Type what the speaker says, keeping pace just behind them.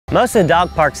Most of the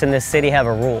dog parks in this city have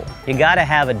a rule. You gotta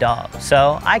have a dog.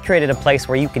 So I created a place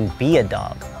where you can be a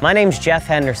dog. My name's Jeff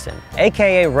Henderson,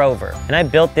 AKA Rover, and I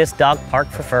built this dog park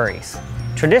for furries.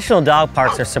 Traditional dog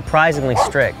parks are surprisingly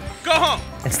strict. Go home!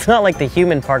 It's not like the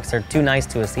human parks are too nice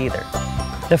to us either.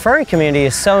 The furry community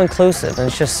is so inclusive, and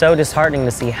it's just so disheartening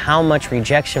to see how much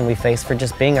rejection we face for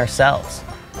just being ourselves.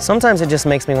 Sometimes it just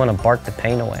makes me want to bark the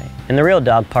pain away. In the real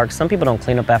dog parks, some people don't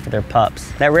clean up after their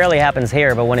pups. That rarely happens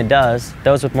here, but when it does,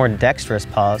 those with more dexterous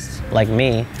paws, like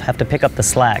me, have to pick up the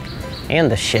slack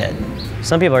and the shit.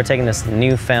 Some people are taking this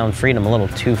newfound freedom a little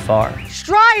too far.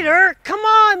 Strider, come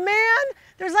on, man!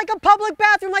 There's like a public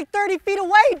bathroom like 30 feet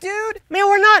away, dude! Man,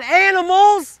 we're not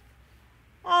animals!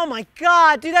 Oh my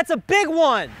God, dude, that's a big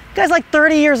one! The guy's like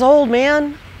 30 years old,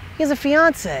 man. He has a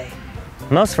fiance.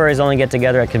 Most furries only get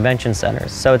together at convention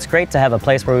centers, so it's great to have a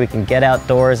place where we can get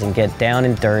outdoors and get down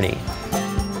and dirty.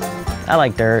 I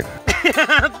like dirt.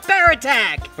 Bear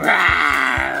attack! For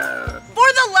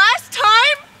the last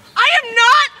time, I am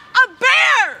not a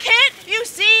bear! Can't you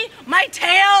see my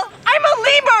tail? I'm a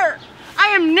lemur! I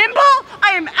am nimble,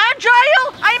 I am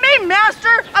agile, I am a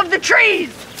master of the trees!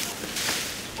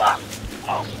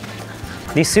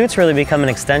 These suits really become an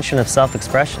extension of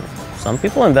self-expression. Some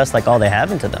people invest like all they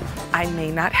have into them. I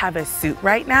may not have a suit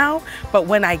right now, but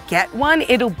when I get one,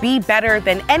 it'll be better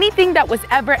than anything that was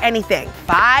ever anything.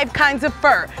 5 kinds of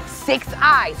fur, 6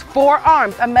 eyes, 4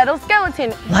 arms, a metal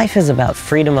skeleton. Life is about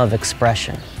freedom of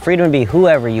expression. Freedom to be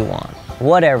whoever you want,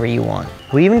 whatever you want.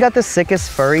 We even got the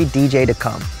sickest furry DJ to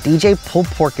come. DJ Pulled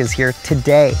Pork is here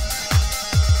today.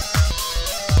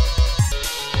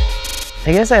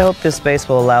 I guess I hope this space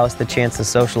will allow us the chance to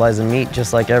socialize and meet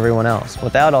just like everyone else,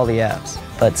 without all the apps.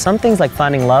 But some things like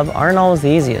finding love aren't always the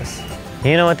easiest.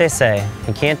 You know what they say,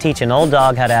 you can't teach an old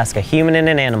dog how to ask a human in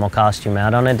an animal costume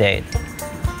out on a date.